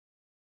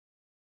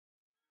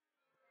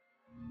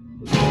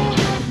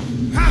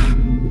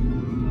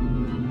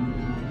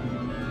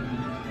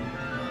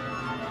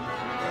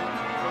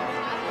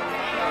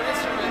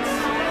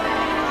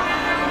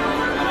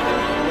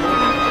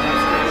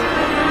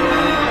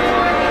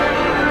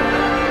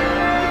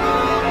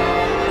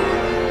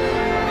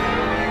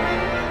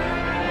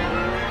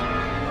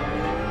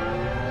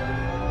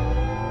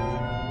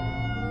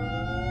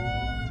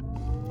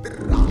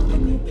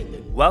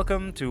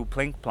Welcome to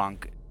Plink,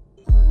 plonk.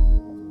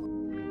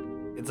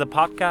 It's a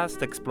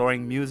podcast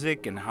exploring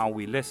music and how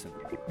we listen.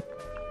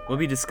 We'll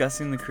be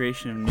discussing the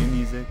creation of new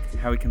music,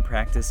 how we can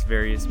practice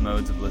various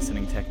modes of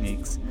listening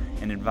techniques,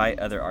 and invite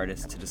other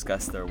artists to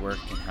discuss their work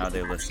and how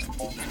they listen.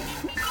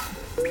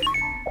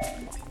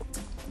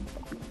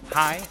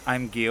 Hi,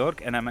 I'm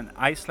Georg, and I'm an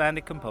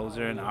Icelandic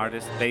composer and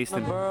artist based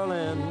in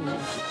Berlin.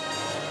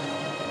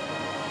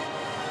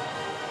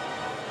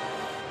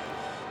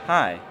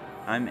 Hi,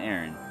 I'm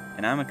Aaron,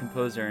 and I'm a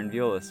composer and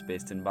violist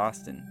based in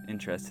Boston,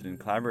 interested in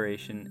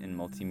collaboration and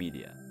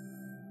multimedia.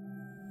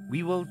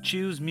 We will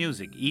choose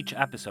music each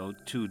episode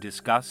to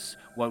discuss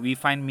what we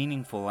find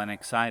meaningful and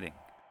exciting.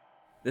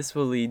 This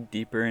will lead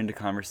deeper into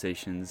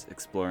conversations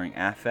exploring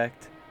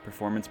affect,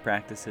 performance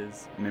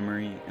practices,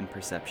 memory, and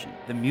perception.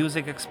 The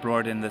music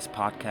explored in this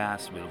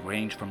podcast will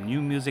range from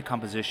new music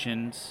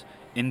compositions,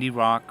 indie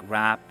rock,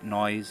 rap,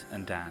 noise,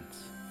 and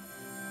dance.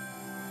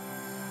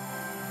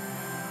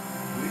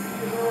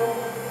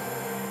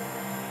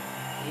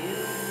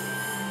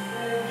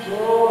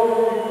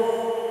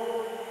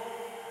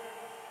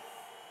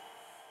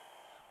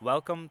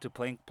 Welcome to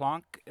Plink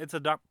Plonk. It's a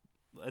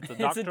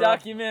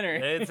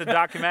documentary. It's a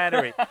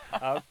documentary.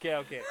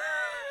 Okay.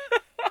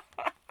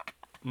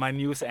 My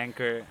news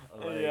anchor.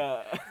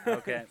 Yeah.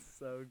 Okay.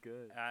 So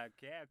good.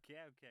 Okay.